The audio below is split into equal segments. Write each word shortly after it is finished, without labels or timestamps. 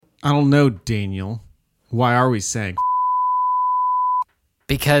I don't know, Daniel. Why are we saying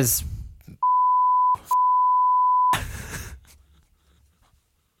Because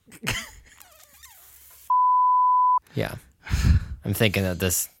yeah. I'm thinking that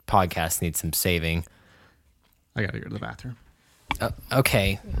this podcast needs some saving. I gotta go to the bathroom.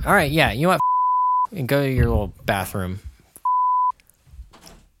 Okay. All right. Yeah. You know what? And go to your little bathroom.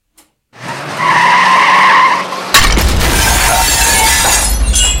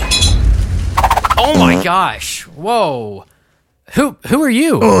 Oh my gosh. Whoa. Who are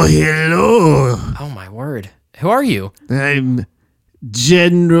you? Oh, hello. Oh my word. Who are you? I'm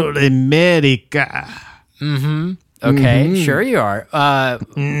General America. Okay, sure you are.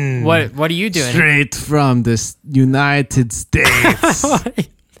 What are you doing? Straight from the United States.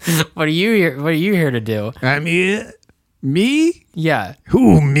 What are you here to do? I'm here. Me? Yeah.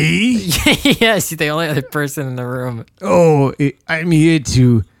 Who, me? Yes, you're the only other person in the room. Oh, I'm here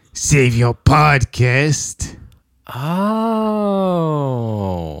to save your podcast.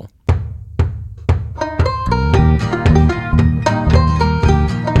 Oh.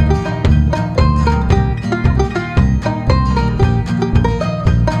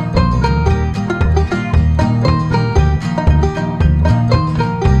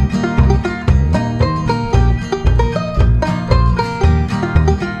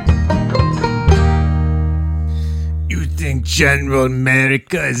 You think General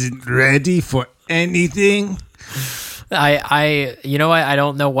America isn't ready for anything? You know what? I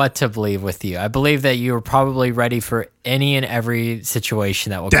don't know what to believe with you. I believe that you are probably ready for any and every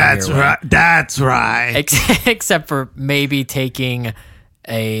situation that will come your way. That's right. Except for maybe taking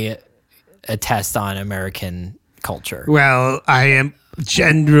a test on American culture. Well, I am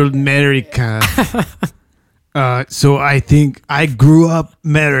General America. So I think I grew up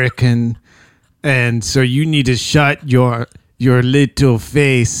American, and so you need to shut your little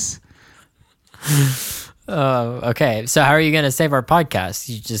face. Okay. So how are you going to save our podcast?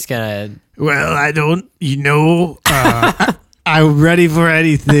 You just going to... Well, I don't, I'm ready for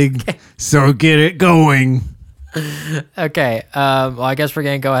anything, so get it going. Okay. Well, I guess we're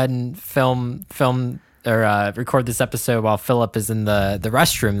going to go ahead and film or record this episode while Philip is in the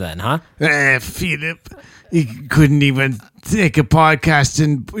restroom then, huh? Philip, you couldn't even take a podcast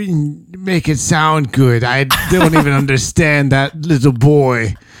and make it sound good. I don't even understand that little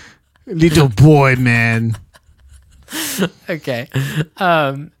boy. Little boy, man. Okay.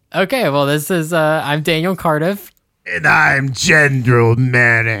 Okay, well, this is, I'm Daniel Cardiff. And I'm General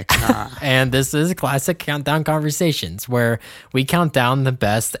America. And this is Classic Countdown Conversations, where we count down the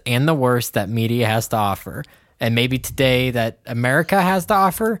best and the worst that media has to offer. And maybe today that America has to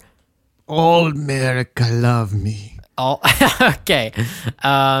offer. All America love me. Okay.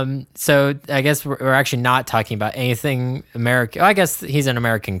 So I guess we're actually not talking about anything American. I guess he's an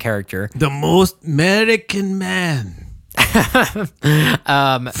American character. The most American man.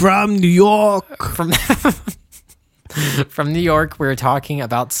 From New York. From New York, we're talking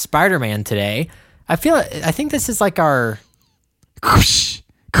about Spider-Man today. I think this is like our...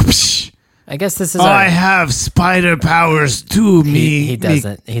 I guess this is I have spider powers too, me. He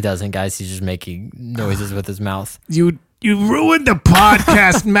doesn't, guys. He's just making noises with his mouth. You ruined the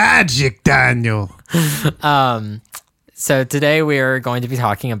podcast magic, Daniel. So today we are going to be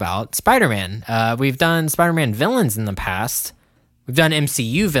talking about Spider-Man. We've done Spider-Man villains in the past. We've done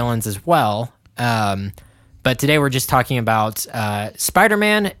MCU villains as well. But today we're just talking about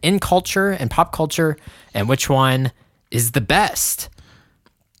Spider-Man in culture and pop culture and which one is the best.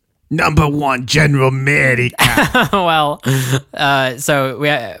 Number one, General America. Well, so we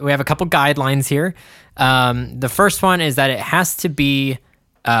have a couple guidelines here. The first one is that it has to be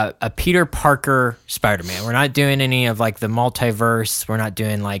a Peter Parker Spider-Man. We're not doing any of like the multiverse. We're not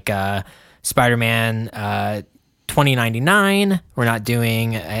doing like Spider-Man 2099. We're not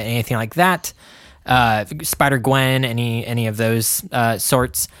doing anything like that. Spider-Gwen, any of those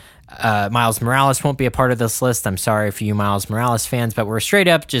sorts. Miles Morales won't be a part of this list. I'm sorry for you Miles Morales fans, but we're straight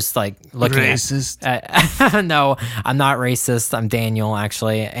up just like looking racist. No, I'm not racist. I'm Daniel,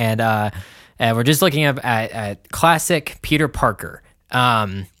 actually. And we're just looking at classic Peter Parker.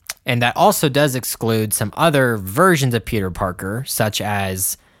 And that also does exclude some other versions of Peter Parker, such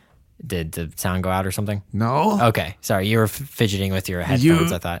as... Did the sound go out or something? No. Okay, sorry. You were fidgeting with your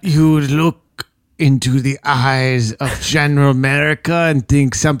headphones, I thought. You look into the eyes of General America and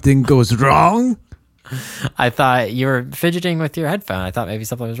think something goes wrong? I thought you were fidgeting with your headphone. I thought maybe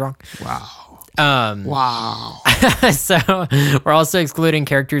something was wrong. Wow. Wow. So we're also excluding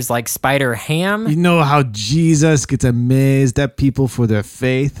characters like Spider-Ham. You know how Jesus gets amazed at people for their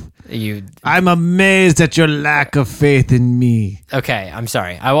faith? I'm amazed at your lack of faith in me. Okay, I'm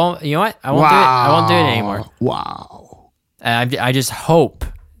sorry. I won't. You know what? I won't do it. I won't do it anymore. Wow. I just hope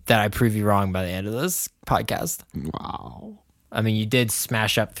that I prove you wrong by the end of this podcast. Wow. I mean, you did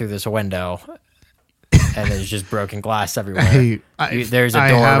smash up through this window, and there's just broken glass everywhere. There's a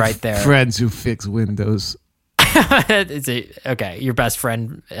door right there. Friends who fix windows. Okay, your best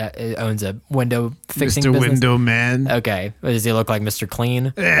friend owns a window fixing Mr. business? Window Man. Okay, does he look like Mr.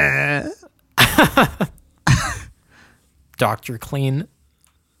 Clean? Dr. Clean?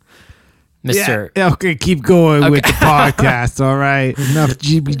 Mr. Yeah, okay, keep going with the podcast, all right? Enough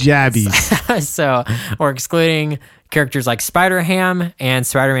jibby jabbies. So we're excluding characters like Spider-Ham and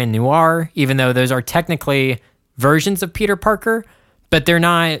Spider-Man Noir, even though those are technically versions of Peter Parker, but they're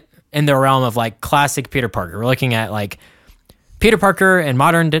not in the realm of like classic Peter Parker. We're looking at like Peter Parker in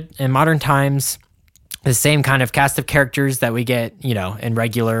modern times, the same kind of cast of characters that we get, in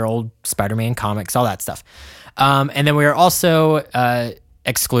regular old Spider-Man comics, all that stuff. And then we are also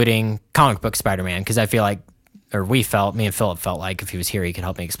excluding comic book Spider-Man because I feel like, or me and Philip felt like, if he was here, he could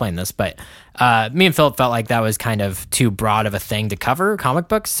help me explain this. But me and Philip felt like that was kind of too broad of a thing to cover comic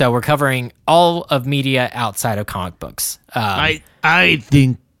books. So we're covering all of media outside of comic books. I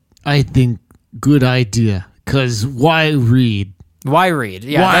think good idea. Cause why read? Why read?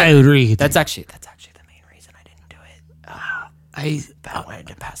 Yeah, why read? That's actually the main reason I didn't do it. But I wanted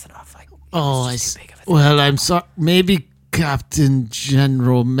to pass it off. I'm sorry. Maybe Captain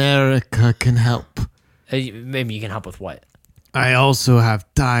General America can help. Maybe you can help with what? I also have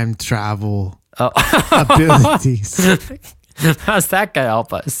time travel abilities. How's that gonna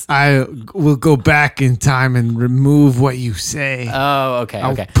help us? I will go back in time and remove what you say. Oh, okay.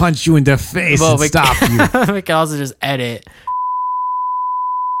 I'll punch you in the face and stop you. We can also just edit.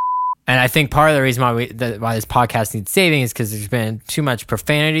 And I think part of the reason why this podcast needs saving is because there's been too much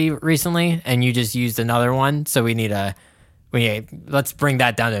profanity recently, and you just used another one. So let's bring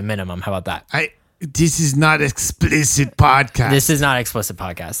that down to a minimum. How about that? This is not explicit podcast. This is not explicit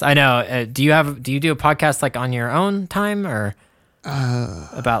podcast. I know. Do you do a podcast like on your own time or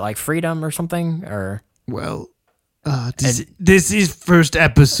about like freedom or something or? Well, this is first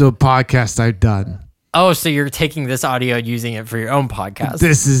episode podcast I've done. Oh, so you're taking this audio and using it for your own podcast.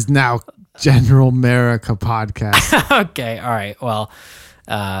 This is now General America podcast. Okay. All right. Well,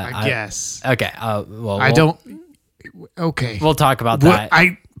 I guess. Okay. Okay. We'll talk about that.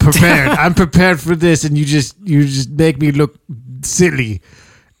 I'm prepared for this, and you just make me look silly,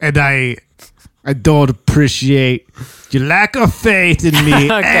 and I don't appreciate your lack of faith in me.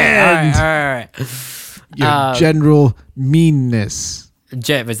 Okay, and all right. Your general meanness.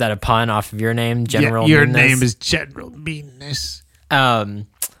 Was that a pun off of your name, General? Your Meanness? name is General Meanness. You're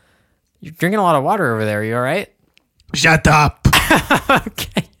drinking a lot of water over there. Are you all right? Shut up.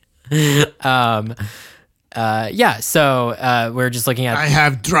 Okay. Yeah, so we're just looking at... I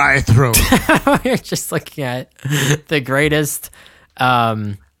have dry throat. We're just looking at the greatest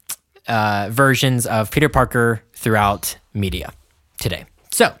versions of Peter Parker throughout media today.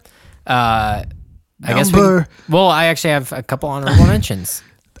 So, I guess I actually have a couple honorable mentions.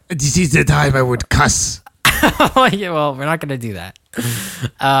 This is the time I would cuss. Yeah, well, we're not going to do that.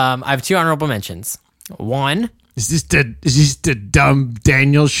 I have two honorable mentions. One... Is this the dumb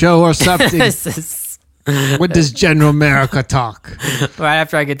Daniel show or something? This is... When does General America talk? Right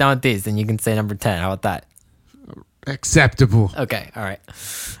after I get done with these, then you can say number 10. How about that? Acceptable. Okay, all right.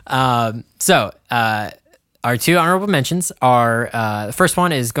 So our two honorable mentions are, the first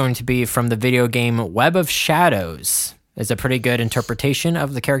one is going to be from the video game Web of Shadows. It's a pretty good interpretation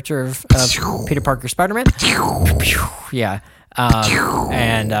of the character of Peter Parker Spider-Man. Yeah.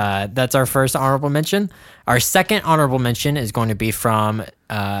 And that's our first honorable mention. Our second honorable mention is going to be from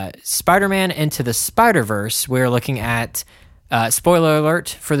Spider-Man Into the Spider-Verse. We're looking at, spoiler alert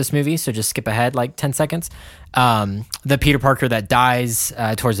for this movie, so just skip ahead like 10 seconds. The Peter Parker that dies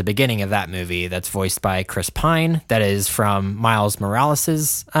towards the beginning of that movie, that's voiced by Chris Pine, that is from Miles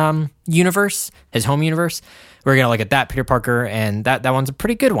Morales' universe, his home universe. We're going to look at that Peter Parker, and that one's a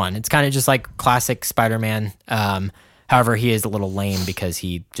pretty good one. It's kind of just like classic Spider-Man. However, he is a little lame because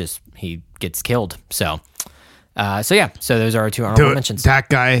he gets killed. So those are our two honorable mentions. That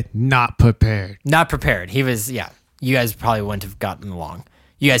guy, not prepared. Not prepared. He was, yeah. You guys probably wouldn't have gotten along.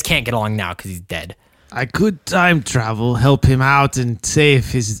 You guys can't get along now because he's dead. I could time travel, help him out, and save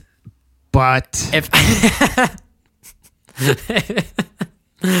his butt.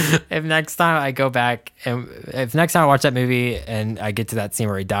 If next time I go back and if next time I watch that movie and I get to that scene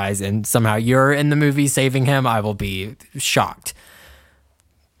where he dies and somehow you're in the movie saving him, I will be shocked.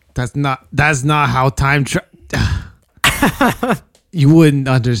 That's not how time you wouldn't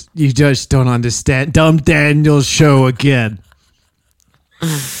you just don't understand. Dumb Daniel's show again.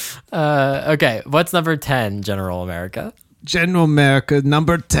 Okay, what's number 10, General America? General America,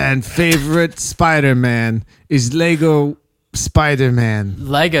 number 10, favorite Spider-Man is Lego Spider-Man.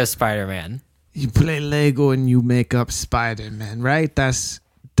 Lego Spider-Man. You play Lego and you make up Spider-Man, right? That's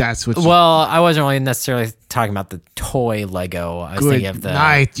what you... Well, I wasn't really necessarily talking about the toy Lego. I was thinking of the... Good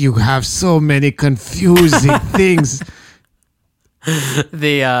night, you have so many confusing things.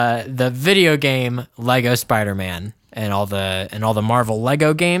 The video game Lego Spider-Man and all the Marvel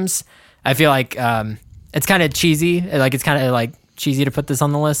Lego games. I feel like it's kind of cheesy. Like it's kind of like cheesy to put this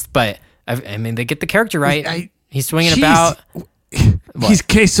on the list, but I mean they get the character right. He's swinging about. He's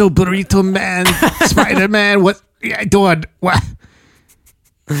queso burrito man, Spider-Man. What? I don't. What?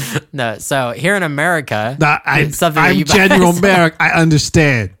 No. So here in America, I'm General America. I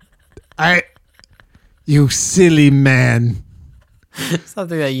understand. You silly man.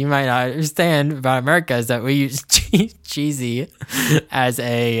 Something that you might not understand about America is that we use cheesy as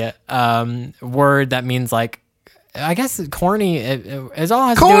a word that means like, I guess corny. It all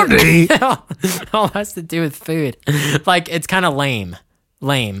has corny. It all has to do with food. Like it's kind of lame.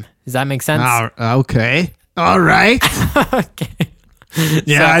 Lame. Does that make sense? Okay. All right. Okay.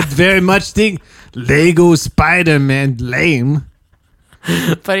 Yeah, So, I very much think Lego Spider-Man lame.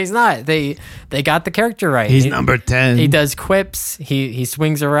 but he's not. They got the character right. He's number 10. He does quips. He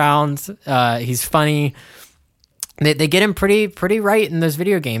swings around. He's funny. They get him pretty right in those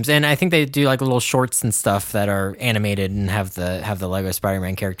video games, and I think they do like little shorts and stuff that are animated and have the Lego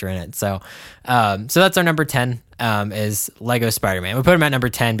Spider-Man character in it. So that's our number 10 is Lego Spider-Man. We put him at number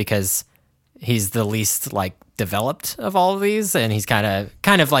 10 because he's the least like developed of all of these, and he's kind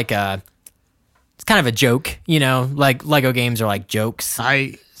of like it's kind of a joke, you know, like Lego games are like jokes.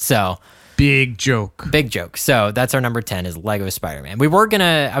 Big joke. Big joke. So that's our number 10 is Lego Spider-Man.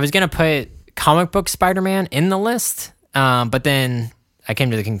 I was gonna put comic book Spider-Man in the list, but then I came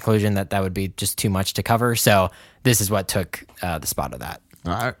to the conclusion that would be just too much to cover. So this is what took the spot of that.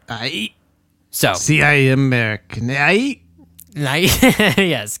 So see, I am American.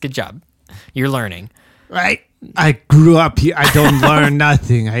 Yes, good job. You're learning. Right. I grew up here. I don't learn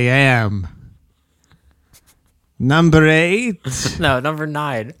nothing. I am. Number 8. No, number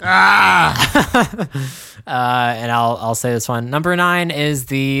 9. And I'll say this one. Number 9 is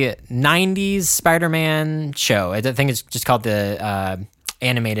the 90s Spider-Man show. I think it's just called the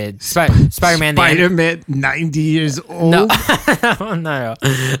animated Spider-Man. Spider-Man, 90 years old? No. No.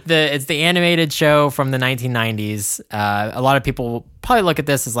 It's the animated show from the 1990s. A lot of people probably look at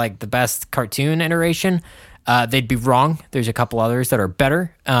this as like the best cartoon iteration. They'd be wrong. There's a couple others that are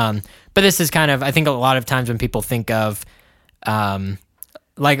better. But this is kind of, I think a lot of times when people think of,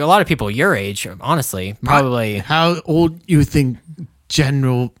 like a lot of people your age, honestly, probably. How old you think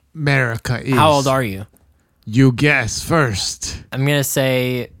General America is? How old are you? You guess first. I'm going to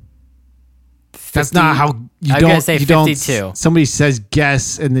say 50, that's not how you I'm don't. going to say 52. Don't, somebody says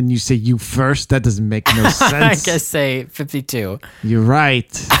guess and then you say you first. That doesn't make no sense. I guess say 52. You're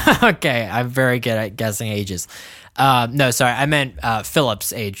right. Okay, I'm very good at guessing ages. No, sorry, I meant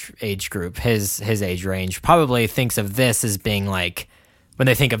Philip's age group. His age range probably thinks of this as being like when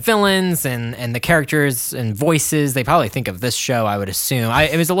they think of villains and the characters and voices. They probably think of this show. I would assume.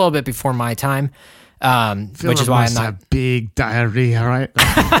 It was a little bit before my time, which is why I'm not. Have big diarrhea, right?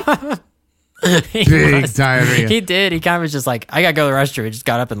 Big diarrhea. He did. He kind of was just like, I gotta go to the restroom. He just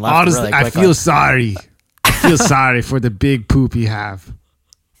got up and left. Honestly, really quickly. I feel sorry. I feel sorry for the big poop you have.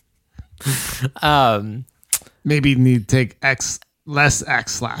 Maybe you need to take less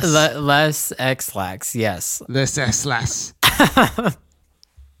X-Lax. Less X-Lax, yes. Less X-Lax.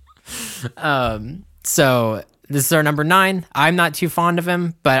 So this is our number 9. I'm not too fond of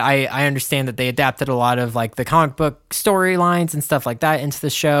him, but I understand that they adapted a lot of like the comic book storylines and stuff like that into the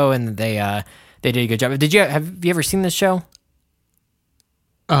show, and they did a good job. Have you ever seen this show?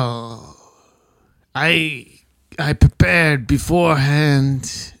 Oh, I prepared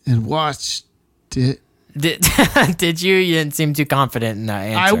beforehand and watched it. Did you? You didn't seem too confident in that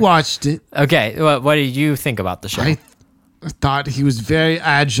answer. I watched it. Okay, what did you think about the show? I thought he was very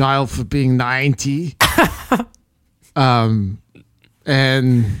agile for being 90. And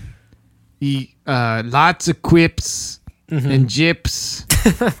he lots of quips and jips.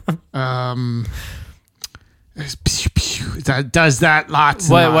 Does that lots.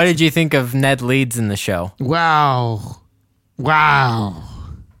 What did you think of Ned Leeds in the show? Wow.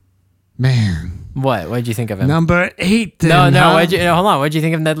 Man. What? What did you think of him? Number 8. Then, No. huh? Hold on. What did you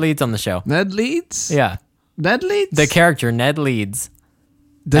think of Ned Leeds on the show? Ned Leeds? Yeah. Ned Leeds? The character, Ned Leeds.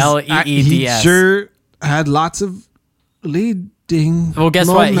 He Leeds. sure had lots of leading. Well, guess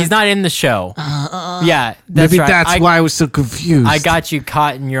what? moments. He's not in the show. Yeah. That's Maybe right. that's why I was so confused. I got you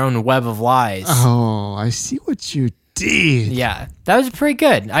caught in your own web of lies. Oh, I see what you did. Yeah. That was pretty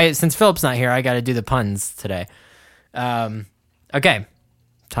good. Since Philip's not here, I got to do the puns today. Okay.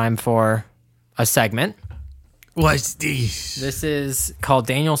 Time for a segment. What's this? This is called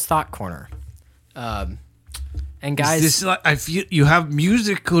Daniel's Thought Corner. And guys, Is this like, I feel you have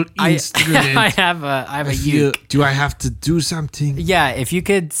musical instrument. I have a uke. Do I have to do something? Yeah, if you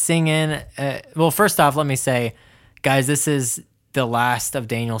could sing in. Well, first off, let me say, guys, this is the last of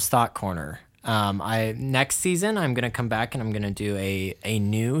Daniel's Thought Corner. Next season I'm gonna come back and I'm gonna do a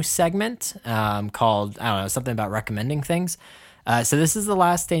new segment called, I don't know, something about recommending things. So this is the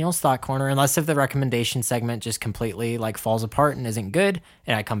last Daniel's Thought Corner, unless if the recommendation segment just completely like falls apart and isn't good,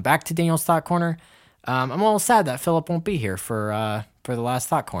 and I come back to Daniel's Thought Corner. I'm a little sad that Philip won't be here for the last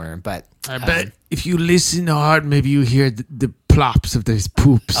Thought Corner, but I bet if you listen hard, maybe you hear the plops of those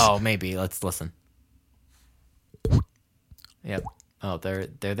poops. oh, maybe let's listen. Yep. Oh, there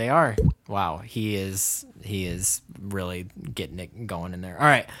they are. Wow, he is really getting it going in there. All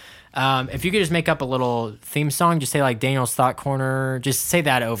right. If you could just make up a little theme song, just say like Daniel's Thought Corner. Just say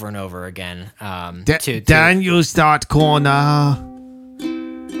that over and over again. Daniel's Thought Corner.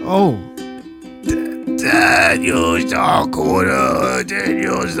 Oh. Daniel's Thought Corner.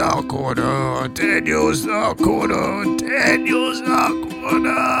 Daniel's Thought Corner. Daniel's Thought Corner. Daniel's Thought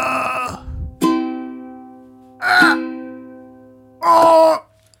Corner. Oh.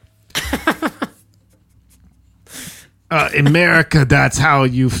 America, that's how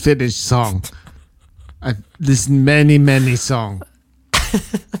you finish song. I've listened many songs.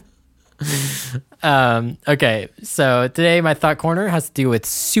 Okay, so today my thought corner has to do with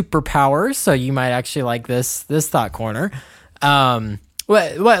superpowers, so you might actually like this thought corner.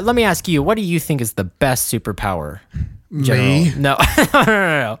 Let me ask you, what do you think is the best superpower? Me? No.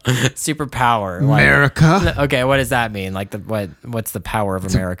 No. Superpower. America. Okay, what does that mean? Like what's the power of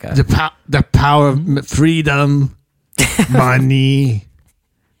America? The power of freedom, money,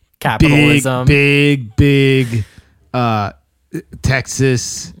 Capitalism. big,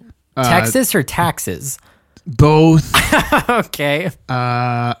 Texas. Texas or taxes? Both. Okay.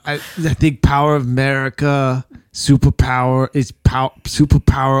 I think power of America, superpower is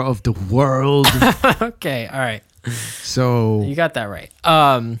superpower of the world. Okay, all right. So You got that right.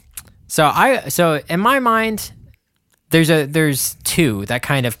 So in my mind, there's two that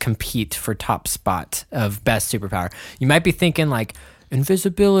kind of compete for top spot of best superpower. You might be thinking like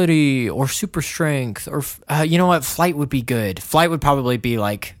invisibility or super strength, or you know what, flight would be good. Flight would probably be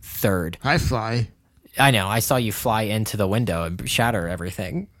like third. I fly. I know. I saw you fly into the window and shatter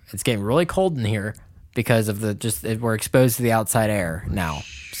everything. It's getting really cold in here because of we're exposed to the outside air now.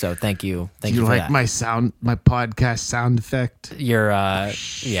 So thank you. Thank you for like that. my podcast sound effect? You're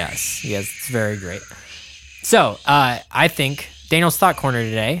yes, it's very great. So I think Daniel's Thought Corner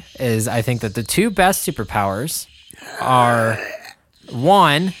today is, I think that the two best superpowers are,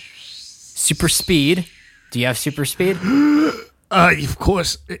 one, super speed. Do you have super speed? Of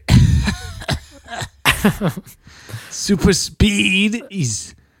course. Super speed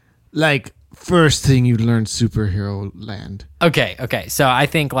is like first thing you learn superhero land. Okay. So I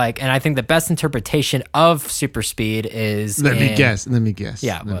think the best interpretation of super speed is. Let me guess.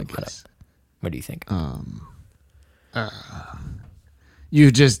 Yeah. What do you think?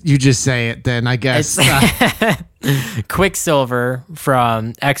 You just say it then, I guess. Quicksilver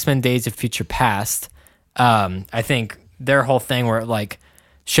from X-Men Days of Future Past. I think their whole thing where it like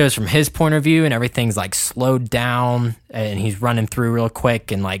shows from his point of view and everything's like slowed down and he's running through real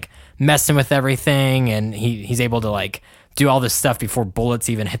quick and like messing with everything, and he's able to like do all this stuff before bullets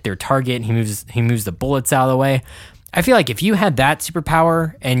even hit their target, and he moves the bullets out of the way. I feel like if you had that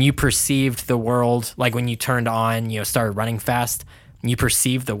superpower and you perceived the world, like when you turned on, started running fast, and you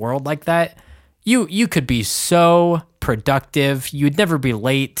perceived the world like that, you could be so productive. You'd never be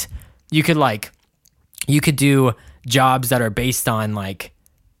late. You could do jobs that are based on like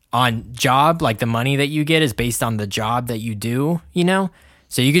the money that you get is based on the job that you do,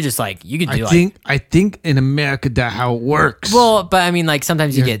 So you could just I think in America that's how it works. Well, but I mean, like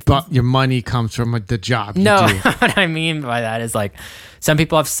sometimes your money comes from the job. No, you do. what I mean by that is like some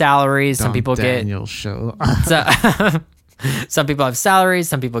people have salaries, some people Daniel show. Some people have salaries,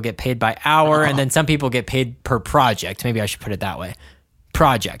 some people get paid by hour, and then some people get paid per project. Maybe I should put it that way.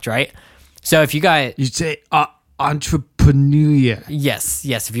 Project, right? So if you say entrepreneur. entrepreneur. Yes.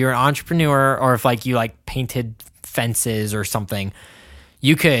 If you're an entrepreneur, or if like you like painted fences or something,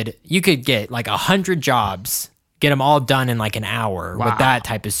 you could get like 100 jobs, get them all done in like an hour with that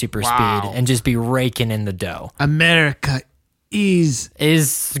type of super speed, and just be raking in the dough. America is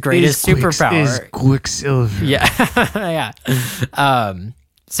the greatest superpower. Is Quicksilver. Yeah. Yeah.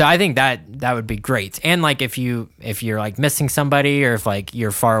 So I think that would be great. And like if you're like missing somebody, or if like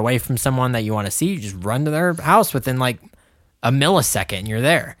you're far away from someone that you want to see, you just run to their house within like a millisecond and you're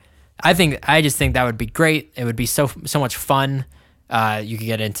there. I just think that would be great. It would be so much fun. You could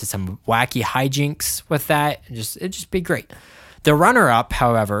get into some wacky hijinks with that. It'd just be great. The runner-up,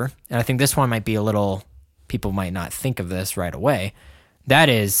 however, and I think this one might be a little, people might not think of this right away, that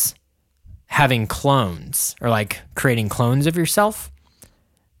is having clones, or like creating clones of yourself.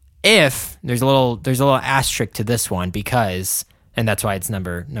 If there's a little asterisk to this one, because, and that's why it's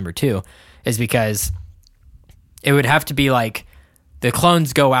number 2, is because it would have to be like the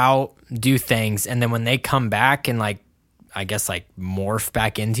clones go out, do things, and then when they come back and like, I guess like morph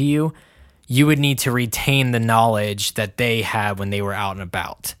back into you, you would need to retain the knowledge that they had when they were out and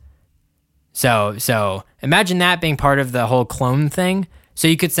about. So imagine that being part of the whole clone thing. So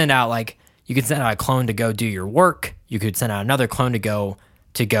you could send out a clone to go do your work. You could send out another clone to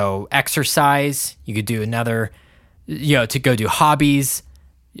go exercise. You could do another, to go do hobbies,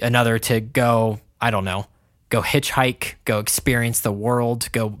 another to go, I don't know, go hitchhike, go experience the world,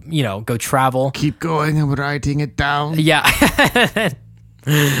 go travel. Keep going and writing it down. Yeah.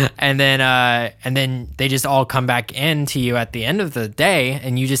 and then they just all come back into you at the end of the day,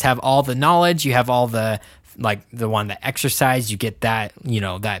 and you just have all the knowledge. You have all the, like the one that exercise, you get that,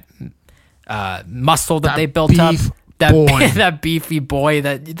 that muscle that they built up. That beefy boy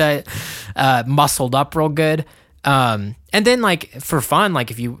that muscled up real good. And then like for fun, like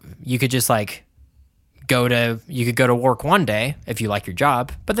if you could just like go to work one day if you like your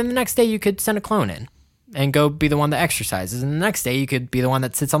job, but then the next day you could send a clone in and go be the one that exercises, and the next day you could be the one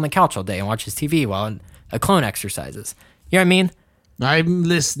that sits on the couch all day and watches TV while a clone exercises. You know what I mean? I'm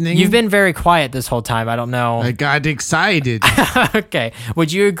listening. You've been very quiet this whole time. I don't know. I got excited. Okay.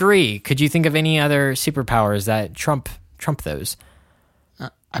 Would you agree? Could you think of any other superpowers that trump those?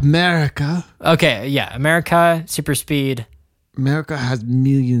 America. Okay, yeah. America, super speed. America has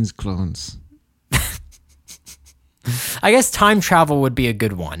millions clones. I guess time travel would be a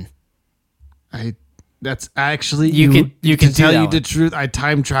good one. That's actually you can tell you one. the truth. I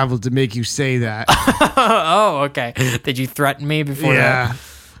time traveled to make you say that. Oh, okay. Did you threaten me before? Yeah.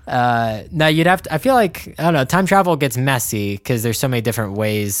 Now you'd have to. I feel like, I don't know. Time travel gets messy because there's so many different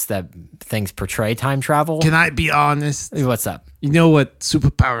ways that things portray time travel. Can I be honest? What's up? You know what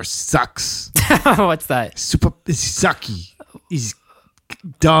superpower sucks? What's that? It's sucky. He's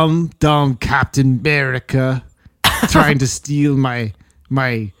dumb Captain America trying to steal my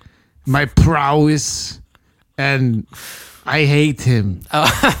prowess, and I hate him.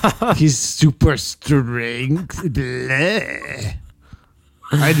 He's super strength. Bleh.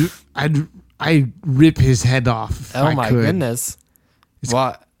 I'd rip his head off. If Oh I my could. goodness.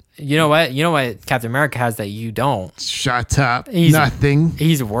 Well, you know what Captain America has that you don't? Shut up. He's- Nothing.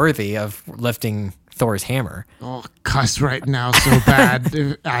 He's worthy of lifting Thor's hammer. Oh, cuss right now so bad.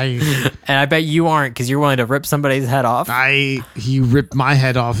 And I bet you aren't, because you're willing to rip somebody's head off. He ripped my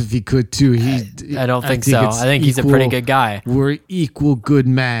head off if he could too. I don't think so. it's I think he's a pretty good guy. We're equal good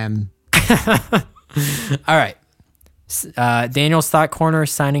man. All right. Daniel's Thought Corner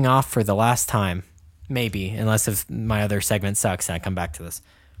signing off for the last time. Maybe, unless if my other segment sucks and I come back to this.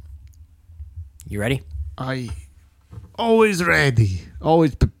 You ready? I always ready,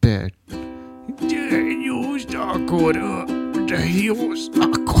 always prepared. Daniel's Thought Corner. Daniel's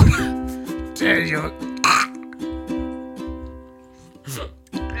Thought Corner. Daniel's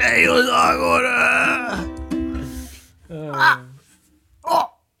Thought Corner.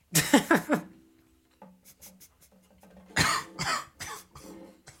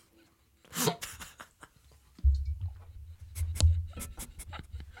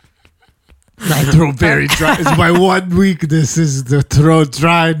 My throat very dry. It's my one weakness is the throat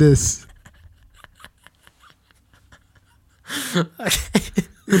dryness.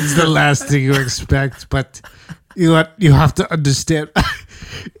 It's the last thing you expect, but you know what? You have to understand.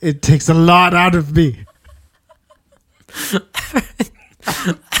 It takes a lot out of me.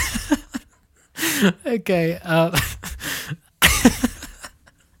 Okay.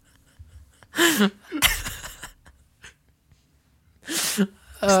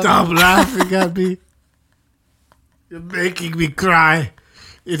 Stop laughing at me. You're making me cry.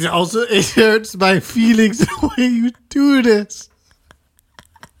 It hurts my feelings the way you do this.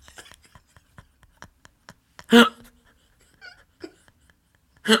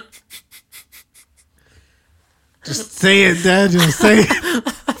 Just say it, Daniel. Say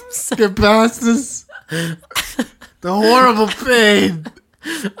it. Get past this. The horrible pain.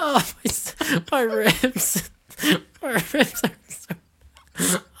 Oh, my ribs. My ribs are so...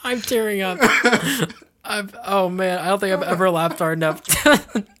 I'm tearing up. Oh, man. I don't think I've ever laughed hard enough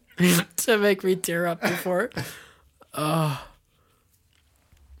to make me tear up before. Oh.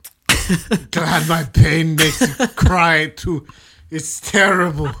 God, my pain makes you cry, too. It's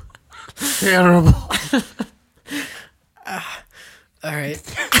terrible. Terrible. All right.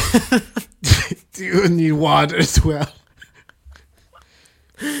 Do you need water as well?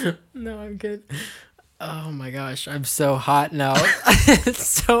 No, I'm good. Oh my gosh, I'm so hot now. It's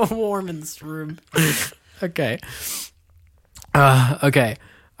so warm in this room. Okay. Okay.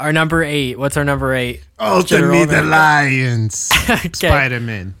 Our number 8. What's our number 8? Ultimate the Lions. Okay.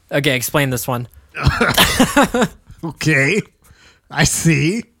 Spider-Man. Okay, explain this one. Okay. I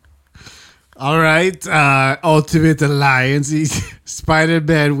see. All right. Ultimate Alliance. He's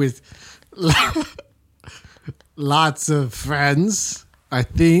Spider-Man with lots of friends, I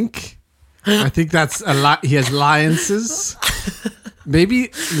think. I think that's a lot. He has alliances.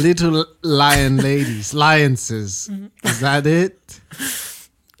 Maybe little lion ladies. Lionses. Is that it?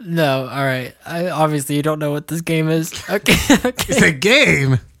 No, all right. Obviously, you don't know what this game is. Okay. It's a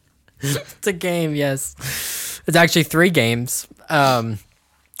game. It's a game, yes. It's actually 3 games.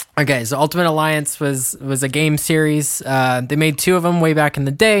 Okay, so Ultimate Alliance was a game series. They made 2 of them way back in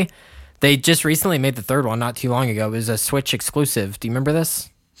the day. They just recently made the 3rd one not too long ago. It was a Switch exclusive. Do you remember this?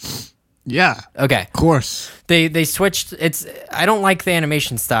 Yeah. Okay. Of course. They switched. I don't like the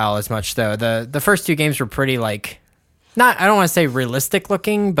animation style as much though. The first 2 games were pretty like I don't want to say realistic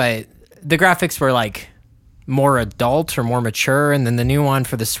looking, but the graphics were like more adult or more mature, and then the new one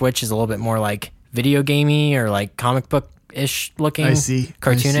for the Switch is a little bit more like video gamey or like comic book-ish looking. I see.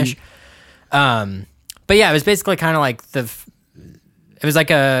 Cartoonish. But yeah, it was basically kind of like the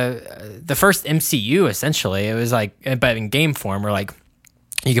first MCU essentially. It was like, but in game form, where like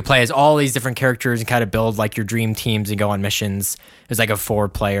you could play as all these different characters and kind of build like your dream teams and go on missions. It was like a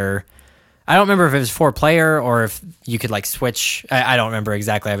 4-player. I don't remember if it was 4-player or if you could like switch. I don't remember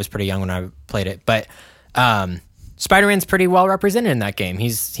exactly. I was pretty young when I played it, but Spider-Man's pretty well represented in that game.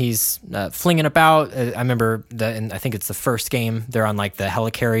 He's flinging about. I remember I think it's the first game. They're on like the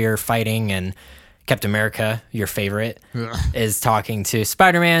helicarrier fighting, and Captain America, your favorite, is talking to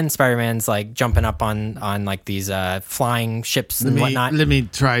Spider-Man. Spider-Man's like jumping up on like these flying ships and whatnot. Let me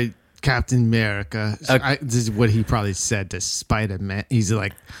try Captain America. Okay. This is what he probably said to Spider-Man. He's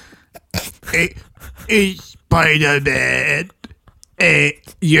like, hey Spider-Man. Hey,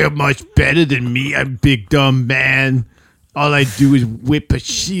 you're much better than me. I'm big dumb man. All I do is whip a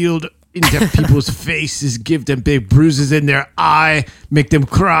shield into people's faces, give them big bruises in their eye, make them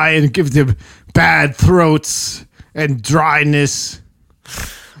cry, and give them bad throats and dryness.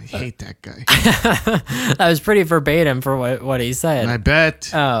 I hate that guy. That was pretty verbatim for what he said. I bet.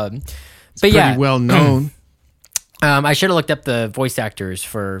 But pretty yeah, well known. I should have looked up the voice actors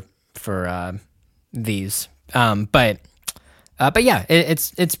for these. But yeah,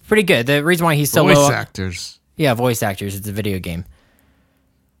 it's pretty good. The reason why he's so Voice low, actors. Yeah, voice actors. It's a video game.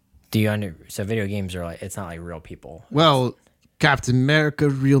 So video games are like, it's not like real people. Well, Captain America,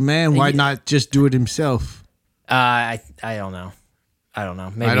 real man. Why not just do it himself? I don't know.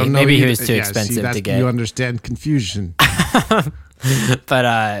 Maybe I don't know maybe he either. was too expensive to get. You understand confusion.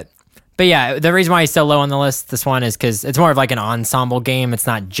 But yeah, the reason why he's so low on the list, this one, is because it's more of like an ensemble game. It's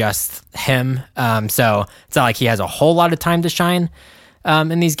not just him. So it's not like he has a whole lot of time to shine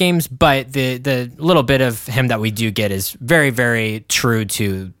in these games. But the little bit of him that we do get is very, very true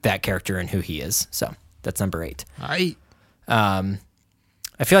to that character and who he is. So that's number 8. I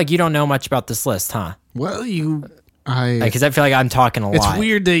feel like you don't know much about this list, huh? Well, because I feel like I'm talking a lot. It's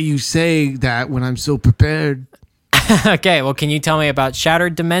weird that you say that when I'm so prepared. Okay, well, can you tell me about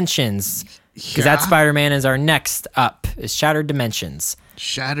Shattered Dimensions? Because that Spider-Man is our next up, is Shattered Dimensions.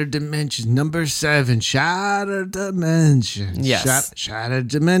 Shattered Dimensions, number 7, Shattered Dimensions. Yes. Shattered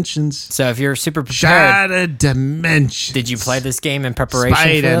Dimensions. So if you're super prepared. Shattered Dimensions. Did you play this game in preparation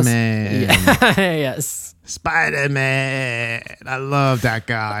Spider-Man. for this? Yes. Spider-Man. I love that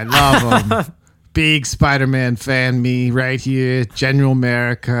guy. I love him. Big Spider-Man fan, me right here. General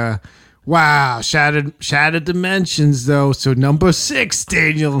America. Wow, Shattered Dimensions, though. So number 6,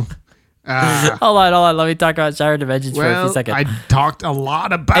 Daniel. Hold on. Let me talk about Shattered Dimensions for a few seconds. I talked a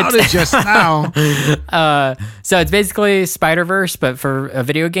lot about it just now. So it's basically Spider-Verse, but for a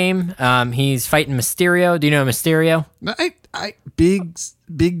video game. He's fighting Mysterio. Do you know Mysterio?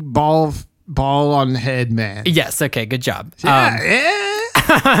 Big ball on the head, man. Yes. Okay. Good job. Yeah.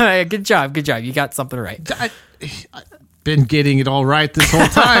 Good job. You got something right. I've been getting it all right this whole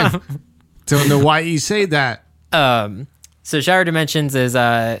time. Don't know why you say that. So Shattered Dimensions is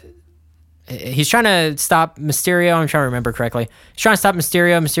he's trying to stop Mysterio. I'm trying to remember correctly. He's trying to stop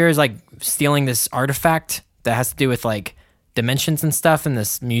Mysterio. Mysterio's like stealing this artifact that has to do with like dimensions and stuff in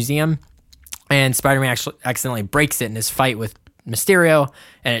this museum. And Spider-Man actually accidentally breaks it in his fight with Mysterio,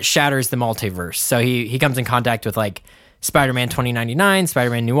 and it shatters the multiverse. So he comes in contact with like Spider-Man 2099,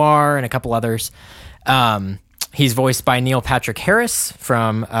 Spider-Man Noir, and a couple others. He's voiced by Neil Patrick Harris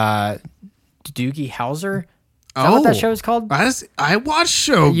from Doogie Howser. Is that what that show is called? I watched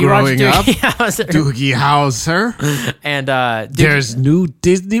show You growing watched up. Doogie Howser. And There's new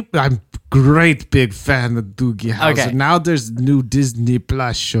Disney. I'm great big fan of Doogie Howser. Okay. Now there's new Disney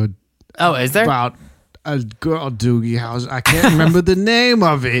Plus show oh, is there? about a girl Doogie Howser. I can't remember the name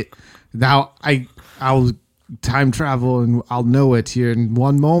of it. Now I'll time travel and I'll know it here in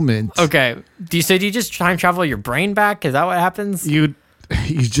one moment. Okay. Do you just time travel your brain back? Is that what happens? You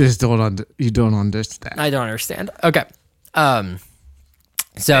just don't understand. I don't understand. Okay.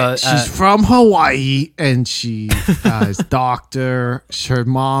 So She's from Hawaii and she is doctor. Her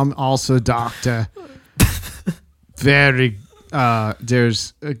mom also doctor. Very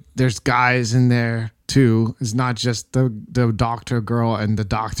there's guys in there too. It's not just the doctor girl and the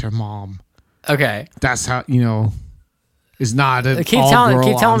doctor mom. okay. That's how it's not a Keep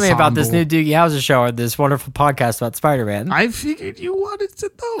telling me about this new Doogie Howser show or this wonderful podcast about Spider-Man. I figured you wanted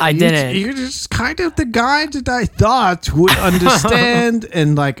to know. I didn't. You're just kind of the guy that I thought would understand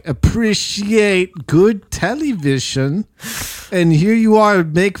and like appreciate good television. And here you are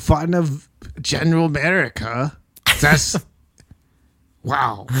make fun of General America. That's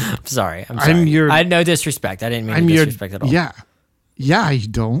wow. I'm sorry. I had no disrespect. I didn't mean to disrespect at all. Yeah. Yeah, you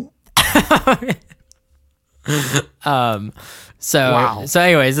don't. So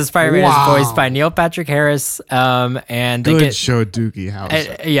anyways, the Spider-Man is voiced by Neil Patrick Harris. And they Good show, Doogie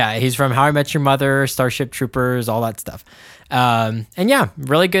Howser. yeah, he's from How I Met Your Mother, Starship Troopers, all that stuff. And yeah,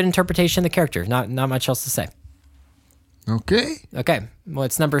 really good interpretation of the character. Not much else to say. Okay. Okay, well,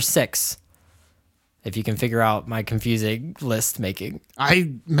 it's number 6. If you can figure out my confusing list making.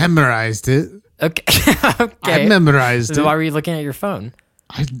 I memorized it. Okay. I memorized So it. why were you looking at your phone?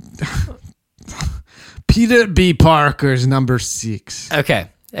 Peter B. Parker's number 6. Okay,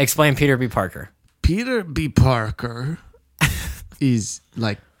 explain Peter B. Parker. Peter B. Parker is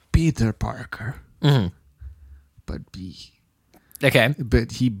like Peter Parker, but B. Okay.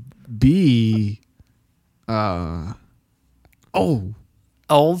 But he B. Old,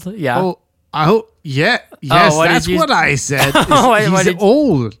 yeah. Yeah. Yes, what that's did you- what I said. What He's did you-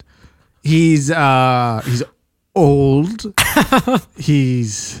 old. He's old.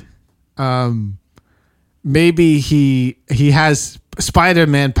 He's maybe he has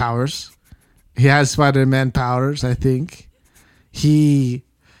Spider-Man powers. He has Spider-Man powers, I think. He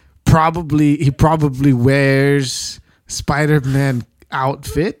probably wears Spider-Man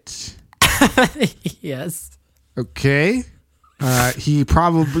outfit. Yes. Okay. He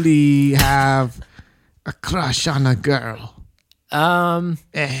probably have a crush on a girl. A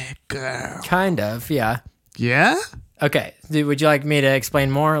girl. Kind of, yeah. Yeah? Okay. Would you like me to explain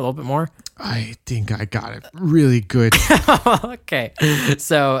more, a little bit more? I think I got it really good. Okay.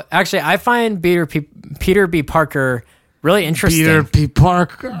 So actually, I find Peter B. Parker really interesting. Peter P.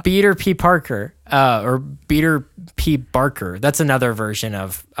 Parker. Peter P. Parker, or Peter P. Barker. That's another version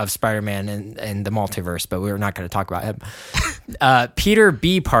of Spider-Man in the multiverse, but we're not going to talk about him. Peter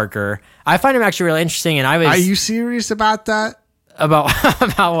B. Parker. I find him actually really interesting, and I was. Are you serious about that?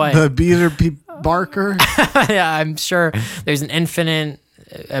 About what? The Peter P. Barker? Yeah, I'm sure there's an infinite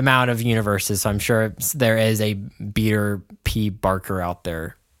amount of universes, so I'm sure there is a Peter P. Barker out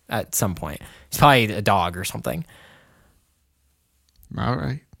there at some point. He's probably a dog or something. All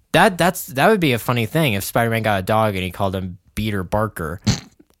right. That would be a funny thing if Spider-Man got a dog and he called him Peter Barker.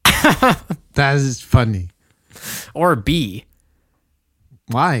 That is funny. Or a bee.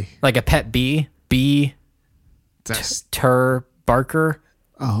 Why? Like a pet bee. Bee That's Barker.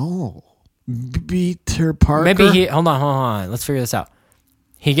 oh. Peter Parker. Maybe hold on. Let's figure this out.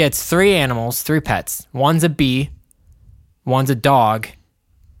 He gets 3 animals, 3 pets. One's a bee, one's a dog.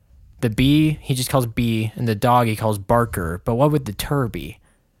 The bee he just calls bee, and the dog he calls Barker. But what would the tur be?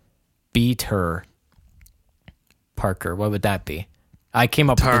 Beater Parker. What would that be? I came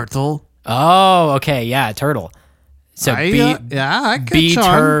up with Turtle. oh, okay, yeah, turtle. So I can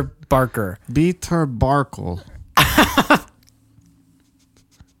Beater Barker. Peter Barkle.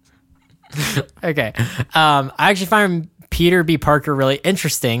 Okay. I actually find Peter B. Parker really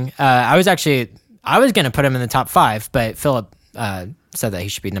interesting. I was going to put him in the top 5, but Philip said that he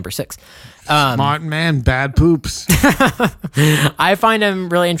should be number 6. Smart man, bad poops. I find him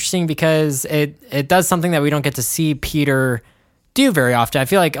really interesting because it does something that we don't get to see Peter do very often. I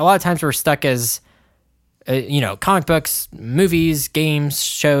feel like a lot of times we're stuck as, comic books, movies, games,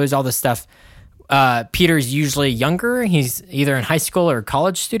 shows, all this stuff. Peter's usually younger. He's either in high school or a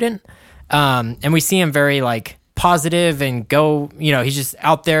college student. And we see him very like positive and he's just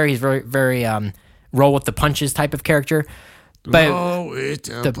out there. He's very, very, roll with the punches type of character. But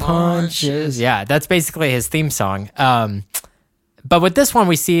the punches. Yeah, that's basically his theme song. But with this one,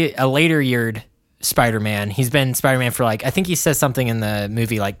 we see a later yeared Spider-Man. He's been Spider-Man for I think he says something in the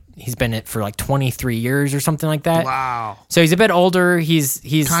movie he's been it for 23 years or something like that. Wow. So he's a bit older. He's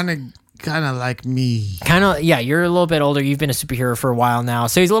kind of like me. Yeah, you're a little bit older. You've been a superhero for a while now.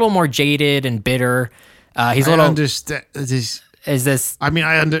 So he's a little more jaded and bitter. He's a little understand this. Is this I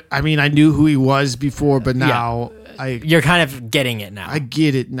knew who he was before, but now you're kind of getting it now. I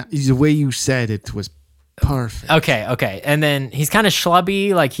get it now. The way you said it was perfect. Okay. And then he's kind of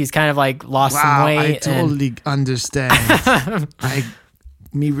schlubby, he's kind of lost some weight. I totally understand.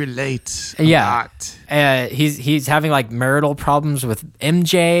 Me relate a lot. He's having marital problems with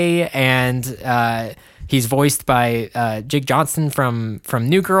MJ, and he's voiced by Jake Johnson from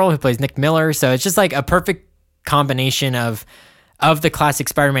New Girl, who plays Nick Miller. So it's just a perfect combination of the classic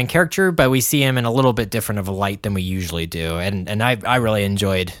Spider-Man character, but we see him in a little bit different of a light than we usually do. And I really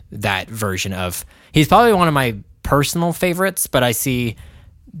enjoyed that version of. He's probably one of my personal favorites, but I see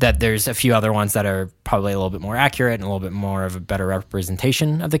that there's a few other ones that are probably a little bit more accurate and a little bit more of a better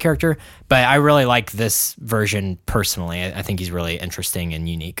representation of the character. But I really like this version personally. I think he's really interesting and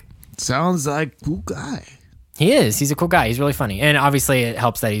unique. Sounds like a cool guy. He is. He's a cool guy. He's really funny. And obviously it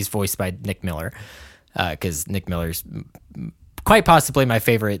helps that he's voiced by Nick Miller, because Nick Miller's quite possibly my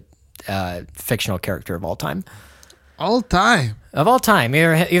favorite fictional character of all time. All time? Of all time.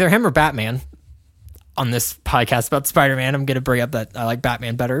 Either him or Batman. On this podcast about Spider-Man, I'm going to bring up that I like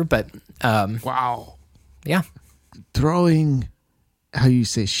Batman better, but wow. Yeah. Throwing, how you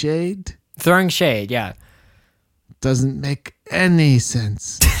say, shade? Throwing shade, yeah. Doesn't make any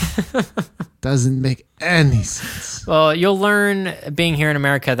sense. Doesn't make any sense. Well, you'll learn being here in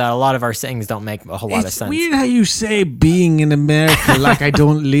America that a lot of our sayings don't make a whole lot of sense. It's weird how you say being in America like I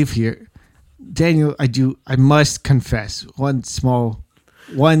don't live here. Daniel, I must confess one small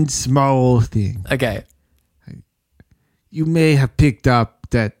thing. Okay. You may have picked up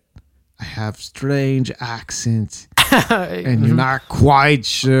that I have strange accent and you're not quite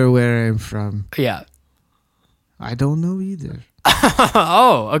sure where I'm from. Yeah. I don't know either.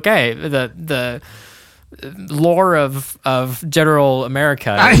 Oh, okay. The lore of general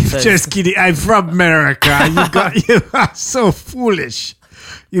America. I'm just kidding. I'm from America. You are so foolish.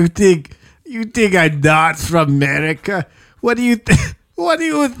 You think I'm not from America? What do you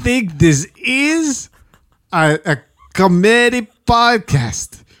think this is? A comedy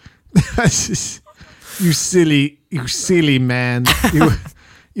podcast. You silly man.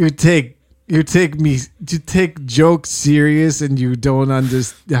 You take jokes serious and you don't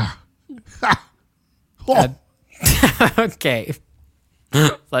understand. Okay.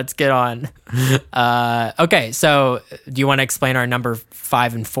 Let's get on. Okay, so do you want to explain our number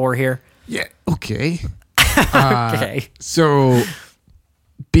 5 and 4 here? Yeah, okay. Okay. So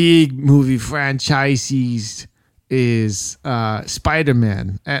big movie franchises is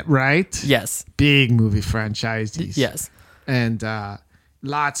Spider-Man, right? Yes. Big movie franchises. Yes. And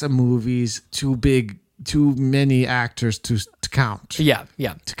lots of movies, too many actors to count. Yeah.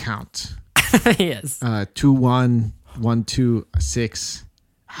 To count. Yes. 2, 1, 1, 2, 6.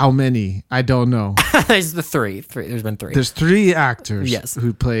 How many? I don't know. There's the three. There's been 3. There's 3 actors yes.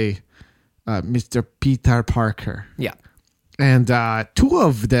 who play Mr. Peter Parker. Yeah. And two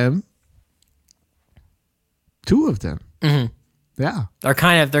of them. Mm-hmm. Yeah. They're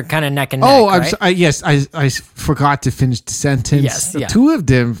kind of neck and neck. Oh, right? I forgot to finish the sentence. Yes, yeah. 2 of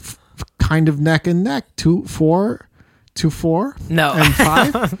them kind of neck and neck. 2, 4, 2, 4. No. And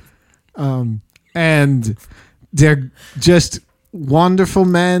 5. And they're just wonderful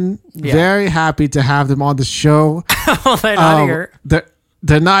men. Yeah. Very happy to have them on the show. Well, they're not here.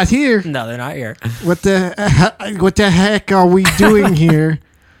 They're not here. No, they're not here. What the heck are we doing here?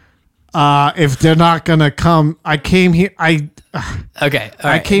 If they're not gonna come, I came here. Okay. All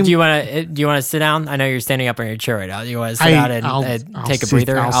right. Do you want to sit down? I know you're standing up on your chair right now. Do you want to sit down and take a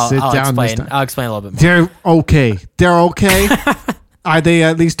breather? I'll sit down. I'll explain a little bit more. They're okay. They're okay. Are they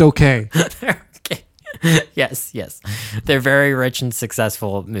at least okay? They're okay. Yes. They're very rich and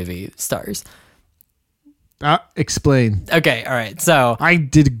successful movie stars. Explain. Okay, all right. So I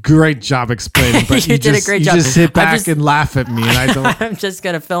did a great job explaining, but You did a great job. You just sit I'm back just- and laugh at me, and I don't. I'm just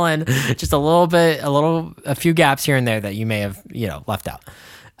gonna fill in just a few gaps here and there that you may have left out.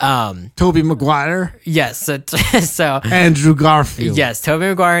 Tobey Maguire, Yes. So Andrew Garfield. yes, Tobey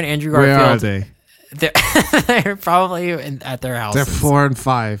Maguire and Andrew Where are Garfield. they? They're probably at their houses. They're 4 and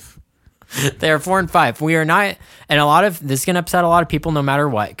 5. They're 4 and 5. We are not, and a lot of this is gonna upset a lot of people, no matter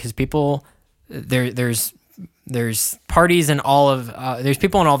what, because people there's parties in all of there's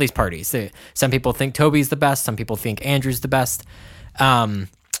people in all these parties. Some people think Toby's the best. Some people think Andrew's the best. And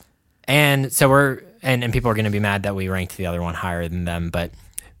so and people are going to be mad that we ranked the other one higher than them, but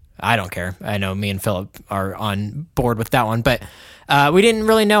I don't care. I know me and Philip are on board with that one, but we didn't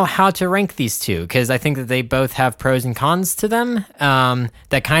really know how to rank these two because I think that they both have pros and cons to them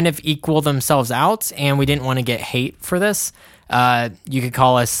that kind of equal themselves out, and we didn't want to get hate for this. You could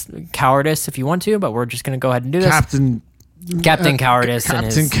call us cowardice if you want to, but we're just going to go ahead and do this. Captain Cowardice.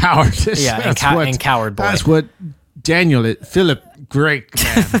 Captain Cowardice. Yeah, That's and Coward Boy. That's what Philip, great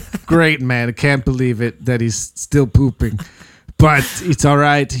man. Great man. I can't believe it that he's still pooping. But it's all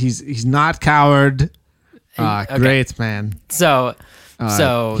right. He's not coward. Okay. Great man. So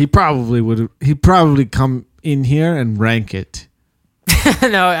He probably come in here and rank it.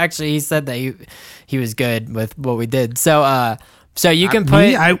 no, actually, he said that he was good with what we did. So you can put.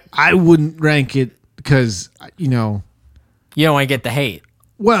 Me, I wouldn't rank it because you don't want to get the hate.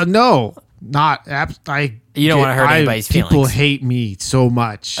 Well, no, not. You don't want to hurt anybody's people feelings. People hate me so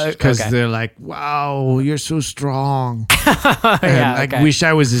much because Okay. they're like, "Wow, you're so strong." Yeah, and I wish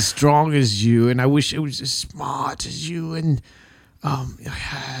I was as strong as you, and I wish I was as smart as you, and I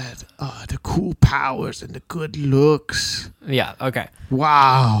had the cool powers and the good looks. Yeah. Okay.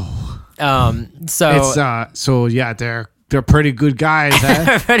 Wow. So So yeah, they're pretty good guys.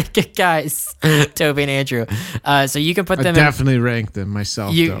 Huh? pretty good guys, Toby and Andrew. So you can put I them definitely rank them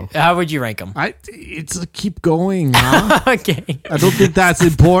myself, though. How would you rank them? It's a keep going, huh? Okay. I don't think that's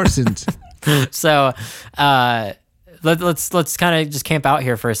important. So let's kind of just camp out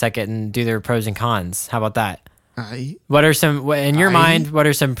here for a second and do their pros and cons. How about that? What are some in your mind? What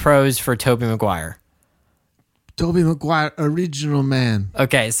are some pros for Tobey Maguire? Tobey Maguire, original man.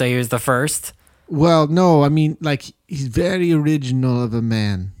 Okay, so he was the first. Well, no, I mean, like, he's very original of a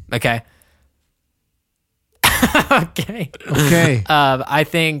man. Okay. Okay. Okay. I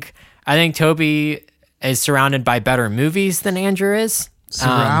think Toby is surrounded by better movies than Andrew is.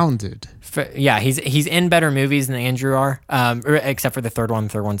 Surrounded. Yeah, he's in better movies than Andrew are, except for the third one. The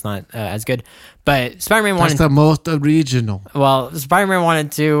third one's not as good. But Spider-Man 1 That's the most original. well, Spider-Man 1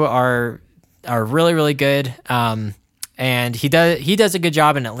 and 2 are really, really good. And he does a good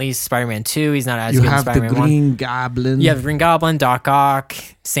job in at least Spider-Man 2. He's not as You good as have the Spider-Man 1. Green Goblin. You have Green Goblin, Doc Ock,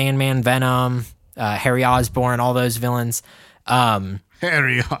 Sandman, Venom, Harry Osborn, all those villains.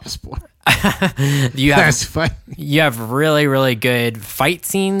 Harry Osborn. You That's fine. really, really good fight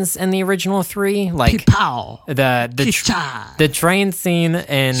scenes in the original 3. Like Pow. the train scene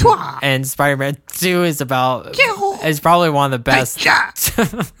in Swah. and Spider-Man 2 is Kill. probably one of the best.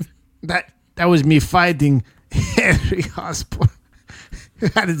 That was me fighting Harry Osborn.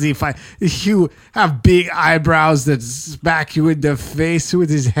 How does he fight? You have big eyebrows that smack you in the face with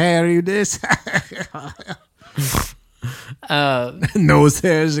his hairiness. Nose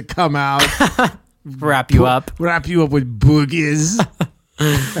hairs that come out. Wrap you up. Wrap you up with boogies.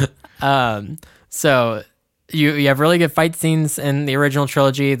 So you have really good fight scenes in the original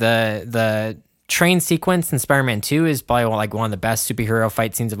trilogy. The train sequence in Spider-Man 2 is probably one of the best superhero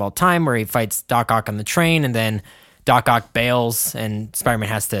fight scenes of all time, where he fights Doc Ock on the train and then Doc Ock bails and Spider-Man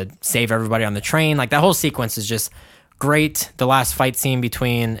has to save everybody on the train. Like, that whole sequence is just great. The last fight scene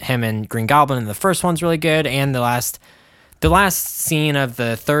between him and Green Goblin in the first one's really good, and the last scene of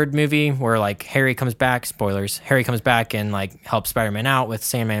the third movie where, like, Harry comes back, spoilers, Harry comes back and, like, helps Spider-Man out with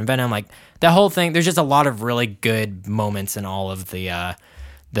Sandman and Venom. Like, that whole thing, there's just a lot of really good moments in all of the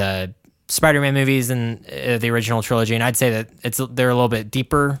Spider-Man movies and the original trilogy, and I'd say that they're a little bit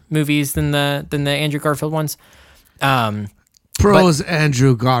deeper movies than the Andrew Garfield ones. Pros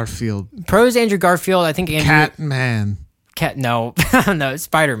Andrew Garfield. Pros Andrew Garfield. I think Andrew no no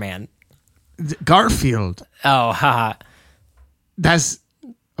Spider-Man. Garfield. Oh, haha.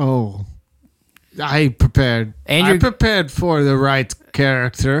 I prepared. Andrew- I prepared for the right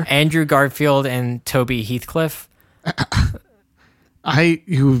character. Andrew Garfield and Toby Heathcliff. I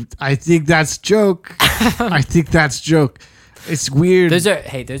think that's joke. I think that's joke. It's weird. Those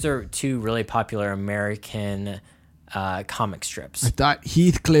are two really popular American comic strips. I thought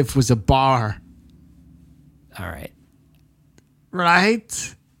Heathcliff was a bar. All right.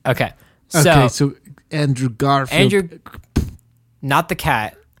 Right? Okay. Okay, so Andrew Garfield. Andrew, not the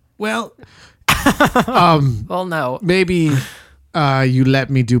cat. Well, Well, no. maybe you let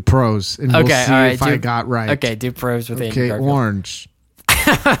me do pros, and we'll Okay, see all right, if I got right. Okay, do pros with Andrew Okay, Garfield. orange.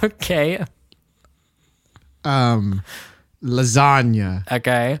 Okay. Lasagna.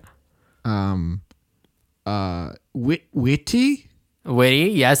 Okay. Witty. Witty.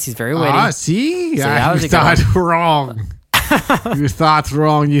 Yes, he's very witty. See, So that was you a good thought wrong. You thought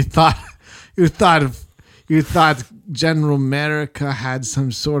wrong. You thought General America had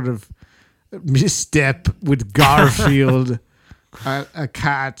some sort of misstep with Garfield, a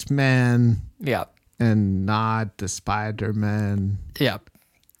cat man, Yeah. and not the Spider-Man. Yeah.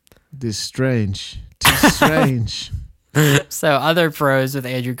 This strange. Too strange. So other pros with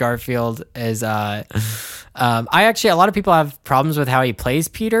Andrew Garfield is I actually, a lot of people have problems with how he plays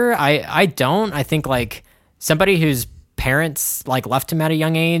Peter. I don't. I think like somebody whose parents like left him at a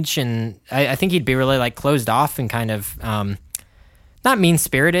young age, and I think he'd be really like closed off and kind of not mean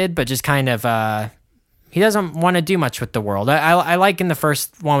spirited, but just kind of he doesn't want to do much with the world. I like in the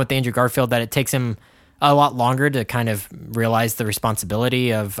first one with Andrew Garfield that it takes him a lot longer to kind of realize the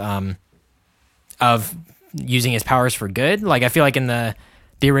responsibility of using his powers for good. Like I feel like in the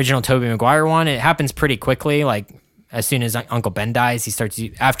original Tobey Maguire one, it happens pretty quickly. Like as soon as Uncle Ben dies,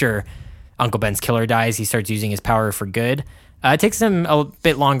 after Uncle Ben's killer dies, he starts using his power for good. It takes him a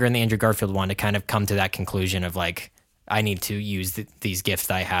bit longer in the Andrew Garfield one to kind of come to that conclusion of like, I need to use these gifts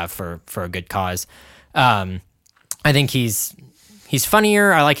that I have for a good cause. I think he's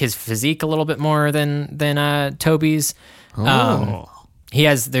funnier. I like his physique a little bit more than Toby's.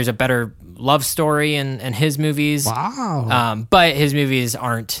 There's a better love story in his movies. Wow. But his movies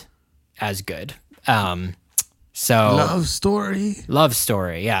aren't as good. Love story. Love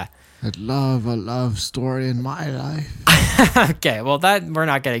story, yeah. I'd love a love story in my life. Okay, well that we're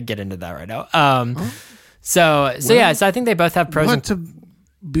not gonna get into that right now. So I think they both have pros. What a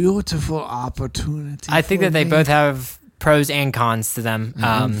beautiful opportunity. I think that they both have pros and cons to them.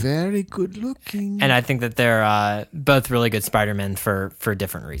 I'm very good looking. And I think that they're both really good Spider-Men for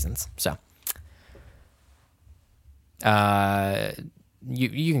different reasons. So,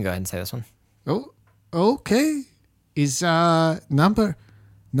 you can go ahead and say this one. Oh, okay. Is number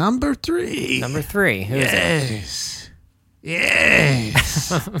 3. Number 3. Who is it? Yes.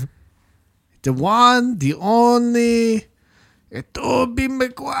 The one, the only, Tobey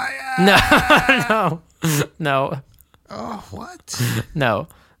Maguire. No. Oh, what? No.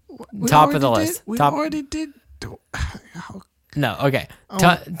 Top of the list. We Top. already did. No. Okay.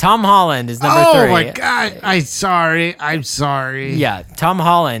 Tom Holland is number 3. Oh my God! I'm sorry. Yeah, Tom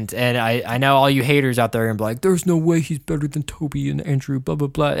Holland, and I know all you haters out there are gonna be like, "There's no way he's better than Toby and Andrew." Blah blah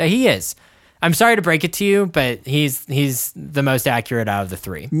blah. He is. I'm sorry to break it to you, but he's the most accurate out of the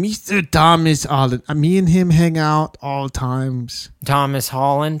 3. Mr. Thomas Holland. Me and him hang out all times. Thomas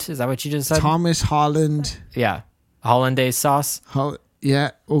Holland, is that what you just said? Thomas Holland. Yeah, hollandaise sauce.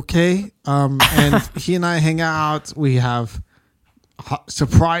 Yeah. Okay. And he and I hang out. We have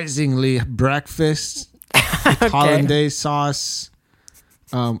surprisingly breakfast with hollandaise sauce.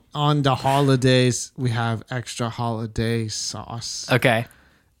 On the holidays, we have extra hollandaise sauce. Okay.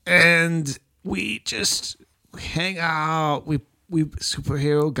 And we hang out. We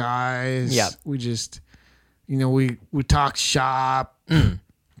superhero guys. Yeah. We just, we talk shop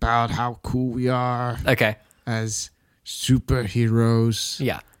about how cool we are. Okay. As superheroes.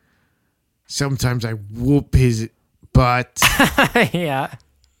 Yeah. Sometimes I whoop his butt. Yeah.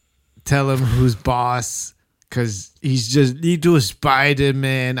 Tell him who's boss. Because he do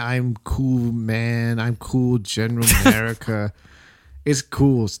Spider-Man. I'm cool, man. I'm cool, General America. It's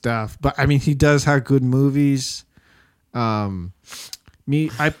cool stuff. But, I mean, he does have good movies. I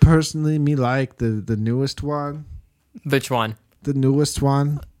personally like the newest one. Which one? The newest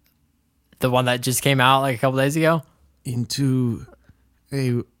one. The one that just came out like a couple days ago? Into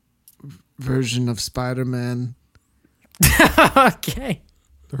a version of Spider-Man. Okay.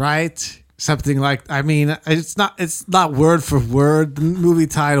 Right? Something like, I mean, it's not word for word the movie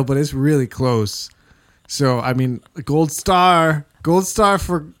title, but it's really close. So, I mean, gold star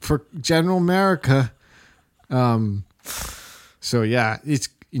for General America. So yeah, it's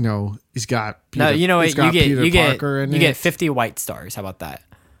he's got Peter, No, you know what? You Parker get 50 white stars. How about that?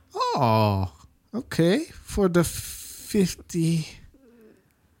 Oh, okay. For the 50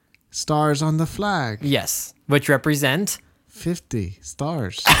 stars on the flag. Yes, which represent 50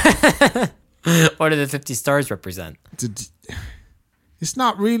 stars. What do the 50 stars represent? It's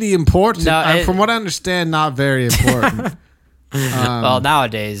not really important. No, from what I understand, not very important. Well,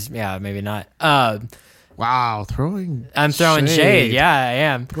 nowadays, yeah, maybe not. Wow, throwing. I'm throwing shade. Yeah, I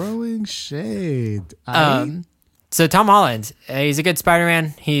am. Throwing shade. So Tom Holland, he's a good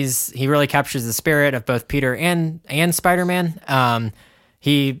Spider-Man. He really captures the spirit of both Peter and Spider-Man.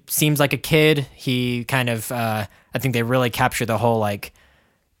 He seems like a kid. He kind of, I think they really capture the whole, like,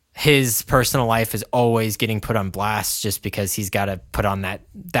 his personal life is always getting put on blast just because he's got to put on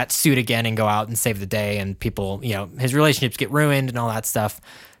that suit again and go out and save the day. And people, his relationships get ruined and all that stuff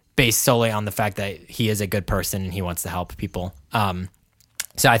based solely on the fact that he is a good person and he wants to help people.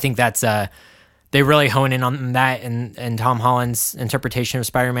 So I think that's, they really hone in on that in Tom Holland's interpretation of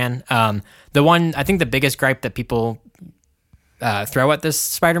Spider-Man. I think the biggest gripe that people throw at this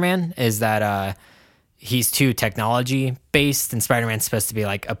Spider-Man is that he's too technology based, and Spider-Man's supposed to be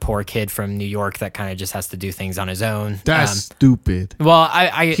like a poor kid from New York that kind of just has to do things on his own. That's stupid. Well,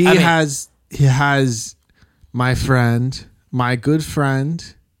 he has my good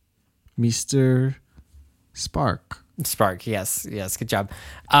friend, Mr. Spark. Yes, good job.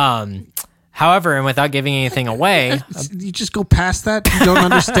 However, and without giving anything away, you just go past that. You don't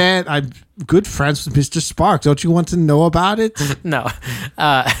understand. I'm good friends with Mr. Spark. Don't you want to know about it? No.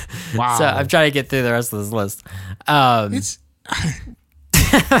 Wow. So I'm trying to get through the rest of this list.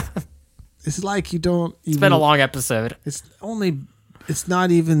 It's like you don't. It's been a long episode. It's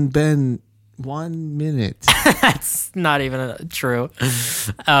not even been 1 minute. That's not even true.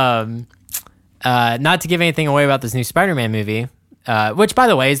 Not to give anything away about this new Spider-Man movie. Which, by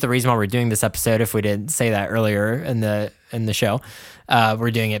the way, is the reason why we're doing this episode. If we didn't say that earlier in the show, we're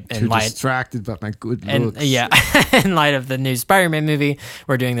doing it in light. Distracted by my good looks. In light of the new Spider-Man movie,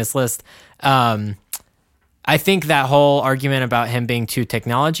 we're doing this list. I think that whole argument about him being too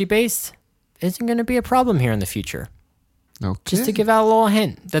technology based isn't going to be a problem here in the future. Okay. Just to give out a little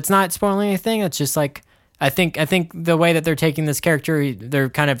hint, that's not spoiling anything. It's just like I think the way that they're taking this character, they're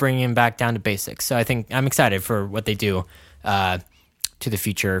kind of bringing him back down to basics. So I think I'm excited for what they do. To the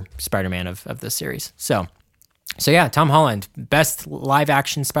future Spider-Man of this series. So yeah, Tom Holland, best live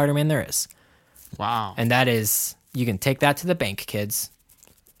action Spider-Man there is. Wow. And that is, you can take that to the bank, kids.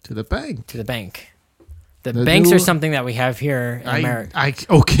 To the bank. The banks are something that we have here in America.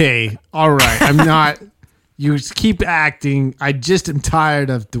 Okay. All right. I'm not, you keep acting. I just am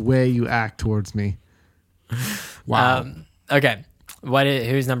tired of the way you act towards me. Wow. Okay.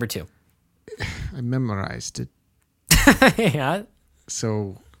 Who's number 2? I memorized it. Yeah.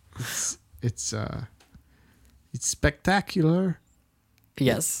 So it's spectacular.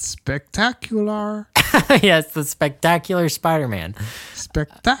 Yes. Spectacular. Yes, the Spectacular Spider-Man.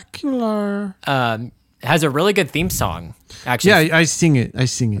 Spectacular. Has a really good theme song. Actually. Yeah, I sing it.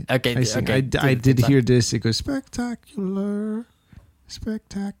 Okay. I did hear this. It goes spectacular,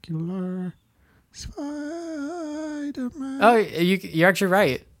 spectacular, Spider-Man. Oh, you're actually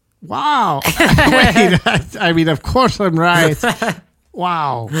right. Wow. Wait, I mean, of course I'm right.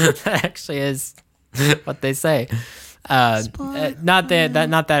 Wow. That actually is what they say. Not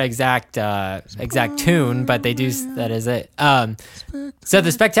that exact tune, but they do. That is it. So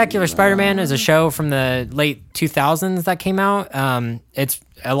the Spectacular Spider-Man is a show from the late 2000s that came out. It's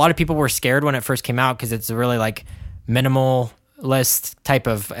a lot of people were scared when it first came out because it's a really like minimalist type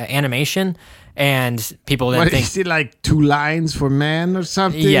of animation. And people didn't think... Is it like 2 lines for men or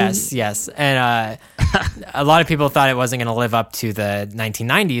something? Yes. And a lot of people thought it wasn't going to live up to the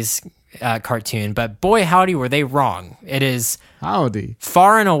 1990s cartoon, but boy, howdy, were they wrong. It is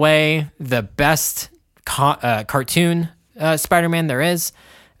far and away the best cartoon Spider-Man there is.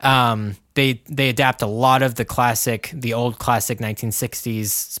 They adapt a lot of the old classic 1960s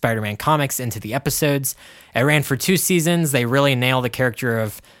Spider-Man comics into the episodes. It ran for 2 seasons. They really nail the character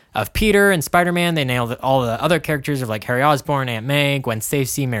of Peter and Spider-Man. They nailed all the other characters of like Harry Osborn, Aunt May, Gwen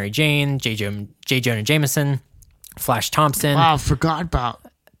Stacy, Mary Jane, J. Jonah Jameson, Flash Thompson. Wow, forgot about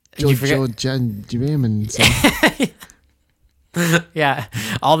Jonah Jameson. Yeah,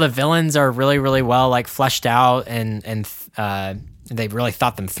 all the villains are really, really well like fleshed out, and they really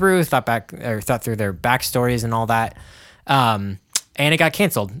thought them through, thought through their backstories and all that. And it got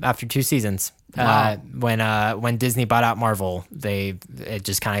canceled after 2 seasons. Wow. When Disney bought out Marvel, it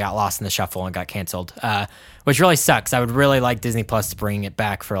just kind of got lost in the shuffle and got canceled, which really sucks. I would really like Disney Plus to bring it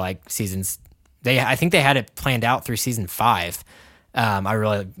back for like seasons. I think they had it planned out through season 5. I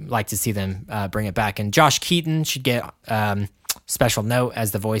really like to see them bring it back, and Josh Keaton should get special note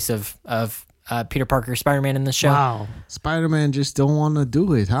as the voice of Peter Parker Spider-Man in the show. Wow, Spider-Man just don't want to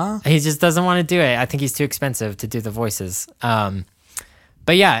do it, huh? He just doesn't want to do it. I think he's too expensive to do the voices.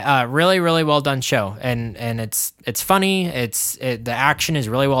 But yeah, really, really well done show, and it's funny. The action is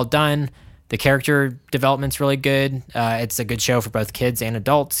really well done. The character development's really good. It's a good show for both kids and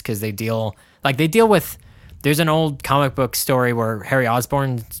adults because they deal with there's an old comic book story where Harry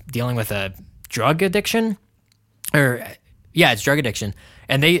Osborn's dealing with a drug addiction, it's drug addiction,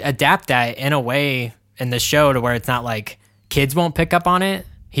 and they adapt that in a way in the show to where it's not like kids won't pick up on it.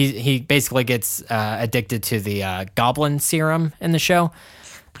 He basically gets addicted to the goblin serum in the show,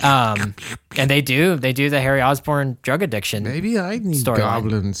 and they do the Harry Osborn drug addiction. Maybe I need storyline.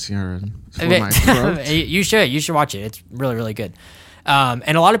 goblin serum for my throat. You should watch it. It's really, really good.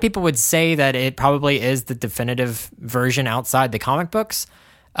 And a lot of people would say that it probably is the definitive version outside the comic books.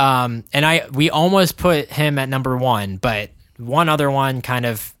 And we almost put him at number 1, but one other one kind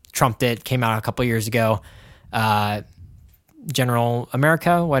of trumped it. Came out a couple years ago. General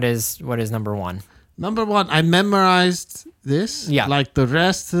America. What is number 1? Number 1, I memorized this. Yeah. Like the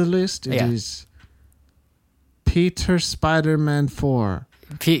rest of the list, it is Peter Spider-Man 4.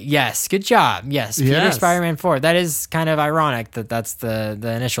 Yes, good job. Yes, Peter Yes. Spider-Man 4. That is kind of ironic that that's the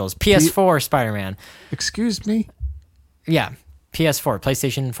initials. PS4 Spider-Man. Excuse me? Yeah, PS4,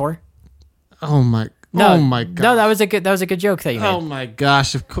 PlayStation 4. Oh my No, god. No, that was a good joke that you made. Oh my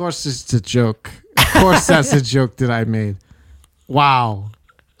gosh, of course it's a joke. Of course that's a joke that I made. Wow.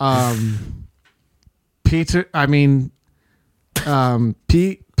 Peter, I mean,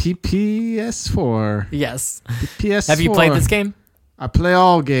 PS4. Yes. PS4. Have you played this game? I play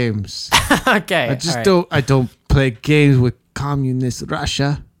all games. Okay. I just all right. I don't play games with communist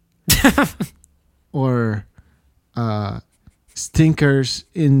Russia or stinkers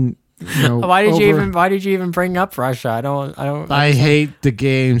in Why did you even bring up Russia? I don't. I hate the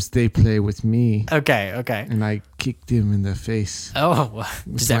games they play with me. Okay. And I kicked them in the face. Oh,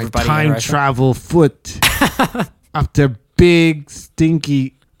 With does my everybody in time Russia? travel foot up their big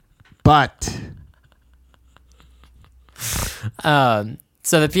stinky butt.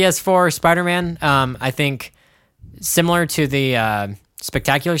 So the PS4 Spider-Man, I think similar to the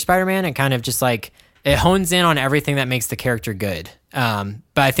Spectacular Spider-Man, it kind of just like it hones in on everything that makes the character good. But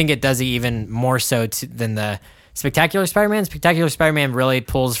I think it does it even more so than the Spectacular Spider-Man. Spectacular Spider-Man really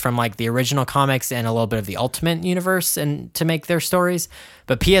pulls from like the original comics and a little bit of the Ultimate Universe and to make their stories.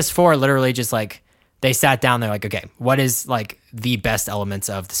 But PS4 literally just like they sat down, they're like, okay, what is like the best elements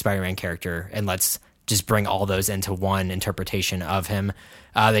of the Spider-Man character, and let's just bring all those into one interpretation of him.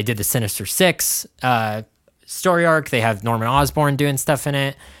 They did the Sinister Six story arc. They have Norman Osborn doing stuff in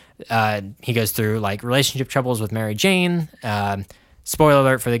it. He goes through like relationship troubles with Mary Jane. Spoiler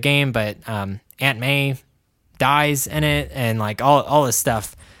alert for the game, but Aunt May dies in it, and like all this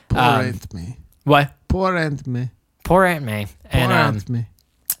stuff. Poor Aunt May. What? Poor Aunt May. Poor Aunt May. Poor Aunt May.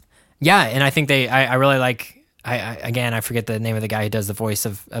 Yeah, and I think I really like. I forget the name of the guy who does the voice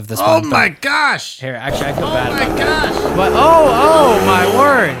of this Oh one. my gosh! Here, actually, I feel bad Oh my about gosh! that. What? Oh my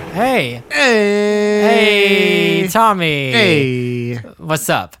word! Hey, Hey, Tommy. Hey, What's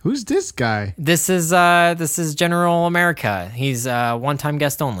up? who's this guy? This is General America. He's one-time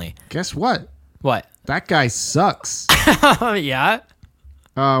guest only. Guess what? What? That guy sucks. Yeah.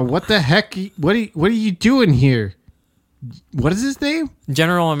 What the heck? What are you doing here? What is his name?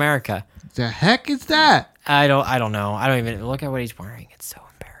 General America. The heck is that? I don't know. I don't even look at what he's wearing. It's so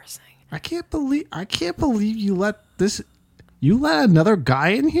embarrassing. I can't believe you let another guy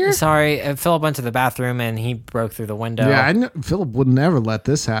in here. Sorry, Philip went to the bathroom and he broke through the window. Yeah, I know Philip would never let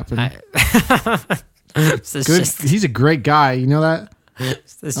this happen. It's Good, just, he's a great guy. You know that.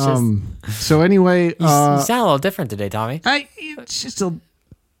 it's just So anyway, you sound a little different today, Tommy. it's just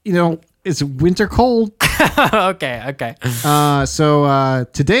it's winter cold. Okay. So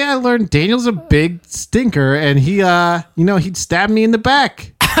today I learned Daniel's a big stinker, and he'd stab me in the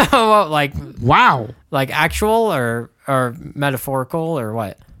back. Well, like actual or metaphorical or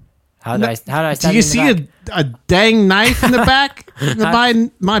what? How did I stab Do you in the see back? a dang knife in the back?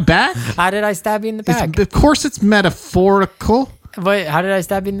 my back? How did I stab you in the back? Of course, it's metaphorical. Wait, how did I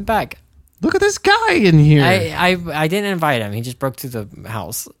stab you in the back? Look at this guy in here. I didn't invite him. He just broke through the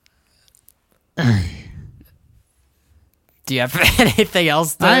house. Do you have anything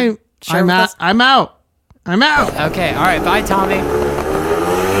else to share I'm with out. us? I'm out. Okay, all right. Bye, Tommy.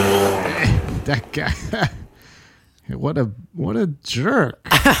 That guy. What a jerk.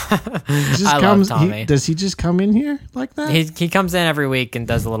 I love Tommy. Does he just come in here like that? He comes in every week and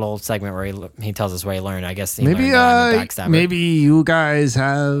does a little segment where he tells us what he learned. I guess he Maybe learned that I'm a backstabber. maybe you guys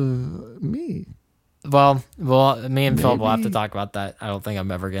have me. Well, me and Phil will have to talk about that. I don't think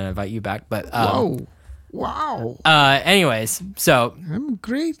I'm ever gonna invite you back. But Wow. anyways, so I'm a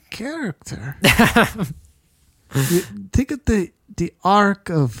great character. Think of the arc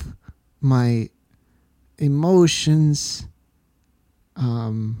of my emotions.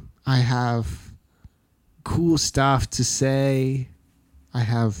 I have cool stuff to say. I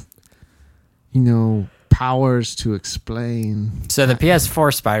have, powers to explain. So the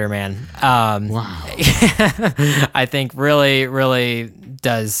PS4 Spider-Man, Wow. I think really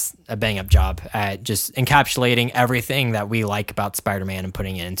does a bang up job at just encapsulating everything that we like about Spider-Man and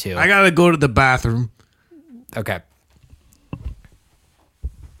putting it into. I gotta go to the bathroom. Okay.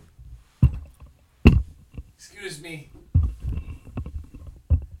 Excuse me.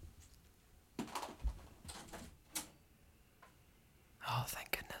 Oh,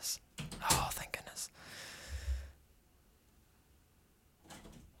 thank goodness. Oh, thank goodness.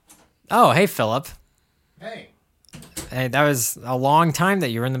 Oh, hey, Philip. Hey. Hey, that was a long time that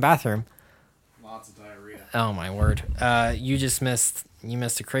you were in the bathroom. Lots of diarrhea. Oh my word. You missed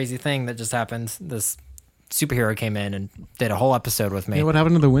a crazy thing that just happened. This superhero came in and did a whole episode with me. Hey, what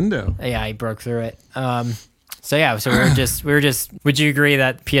happened to the window? Yeah, he broke through it. So we were just would you agree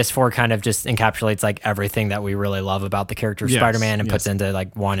that PS4 kind of just encapsulates like everything that we really love about the character of Yes, Spider-Man and yes. puts into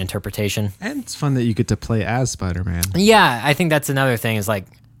like one interpretation? And it's fun that you get to play as Spider-Man. Yeah, I think that's another thing is like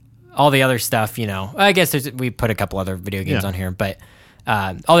all the other stuff, I guess we put a couple other video games Yeah. on here, but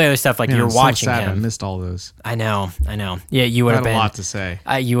all the other stuff like Man, you're I'm so watching sad I him. missed all those. I know. Yeah, you would I have had been a lot to say.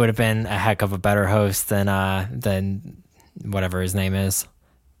 you would have been a heck of a better host than whatever his name is,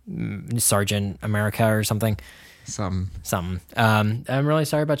 Sergeant America or something. Something. I'm really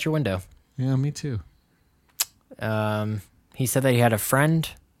sorry about your window. Yeah, me too. He said that he had a friend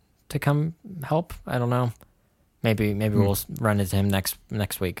to come help. I don't know. Maybe we'll run into him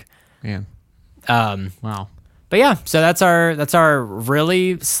next week. Man. Wow. But yeah, so that's our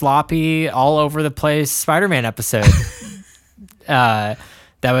really sloppy, all over the place Spider-Man episode. That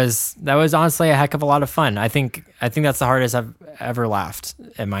was honestly a heck of a lot of fun. I think that's the hardest I've ever laughed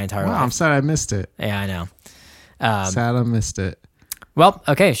in my entire Wow, life. I'm sad I missed it. Yeah, I know. Sad I missed it. Well,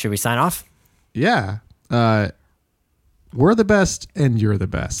 okay, should we sign off? Yeah. We're the best and you're the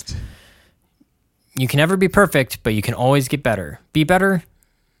best. You can never be perfect, but you can always get better. Be better.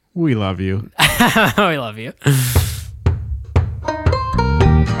 We love you. We love you.